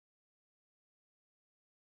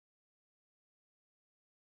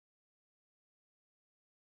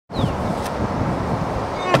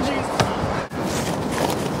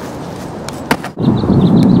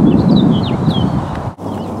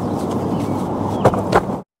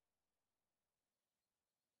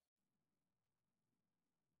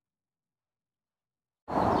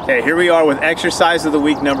Okay, here we are with exercise of the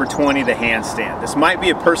week number 20, the handstand. This might be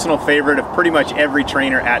a personal favorite of pretty much every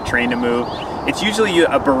trainer at Train to Move. It's usually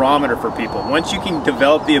a barometer for people. Once you can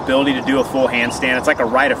develop the ability to do a full handstand, it's like a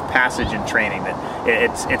rite of passage in training.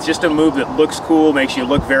 It's just a move that looks cool, makes you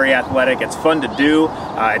look very athletic. It's fun to do,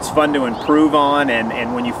 it's fun to improve on,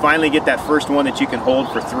 and when you finally get that first one that you can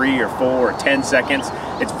hold for 3 or 4 or 10 seconds,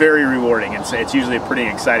 it's very rewarding, and so it's usually a pretty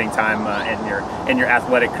exciting time in your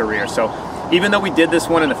athletic career. So even though we did this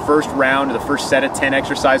one in the first round, the first set of 10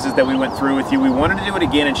 exercises that we went through with you, we wanted to do it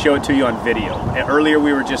again and show it to you on video. Earlier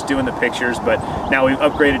we were just doing the pictures, but now we've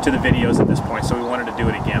upgraded to the videos at this point, so we wanted to do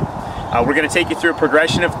it again. We're going to take you through a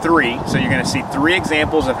progression of 3, so you're going to see 3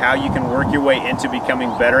 examples of how you can work your way into becoming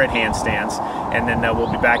better at handstands, and then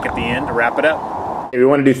we'll be back at the end to wrap it up. We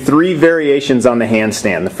want to do 3 variations on the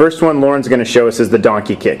handstand. The first one Lauren's going to show us is the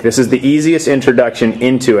donkey kick. This is the easiest introduction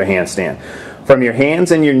into a handstand. From your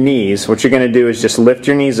hands and your knees, what you're going to do is just lift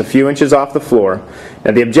your knees a few inches off the floor.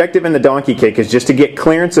 Now the objective in the donkey kick is just to get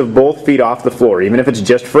clearance of both feet off the floor, even if it's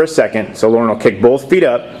just for a second. So Lauren will kick both feet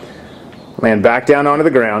up, land back down onto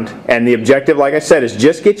the ground, and the objective, like I said, is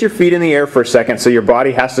just get your feet in the air for a second so your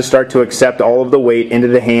body has to start to accept all of the weight into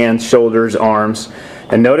the hands, shoulders, arms.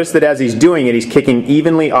 And notice that as he's doing it, he's kicking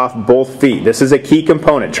evenly off both feet. This is a key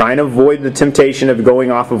component. Try and avoid the temptation of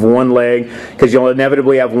going off of one leg, because you'll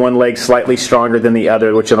inevitably have one leg slightly stronger than the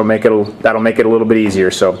other, which that'll make it a little bit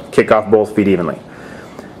easier. So kick off both feet evenly.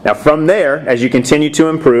 Now from there, as you continue to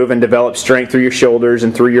improve and develop strength through your shoulders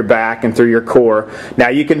and through your back and through your core, now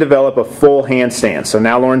you can develop a full handstand. So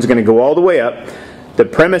now Lauren's going to go all the way up. The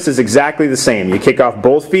premise is exactly the same. You kick off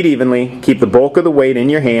both feet evenly, keep the bulk of the weight in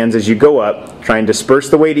your hands as you go up, try and disperse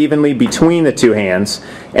the weight evenly between the 2 hands,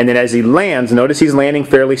 and then as he lands, notice he's landing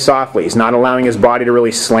fairly softly. He's not allowing his body to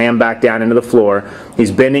really slam back down into the floor.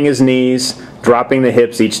 He's bending his knees, dropping the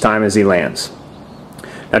hips each time as he lands.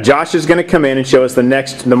 Now Josh is going to come in and show us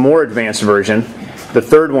the more advanced version, the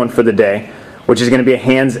third one for the day, which is going to be a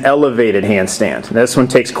hands elevated handstand. This one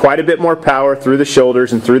takes quite a bit more power through the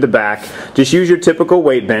shoulders and through the back. Just use your typical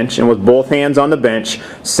weight bench, and with both hands on the bench,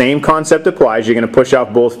 same concept applies. You're going to push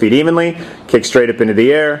off both feet evenly, kick straight up into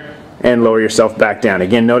the air, and lower yourself back down.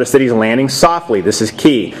 Again, notice that he's landing softly. This is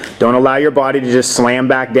key. Don't allow your body to just slam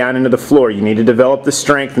back down into the floor. You need to develop the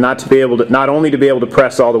strength not only to be able to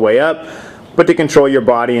press all the way up, but to control your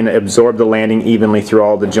body and absorb the landing evenly through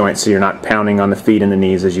all the joints so you're not pounding on the feet and the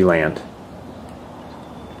knees as you land.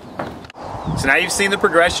 So now you've seen the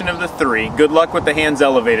progression of the 3. Good luck with the hands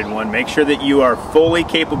elevated one. Make sure that you are fully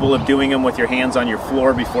capable of doing them with your hands on your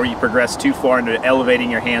floor before you progress too far into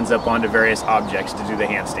elevating your hands up onto various objects to do the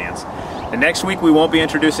handstands. The next week we won't be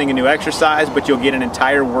introducing a new exercise, but you'll get an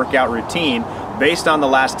entire workout routine based on the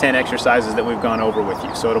last 10 exercises that we've gone over with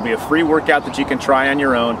you. So it'll be a free workout that you can try on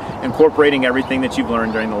your own, incorporating everything that you've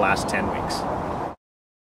learned during the last 10 weeks.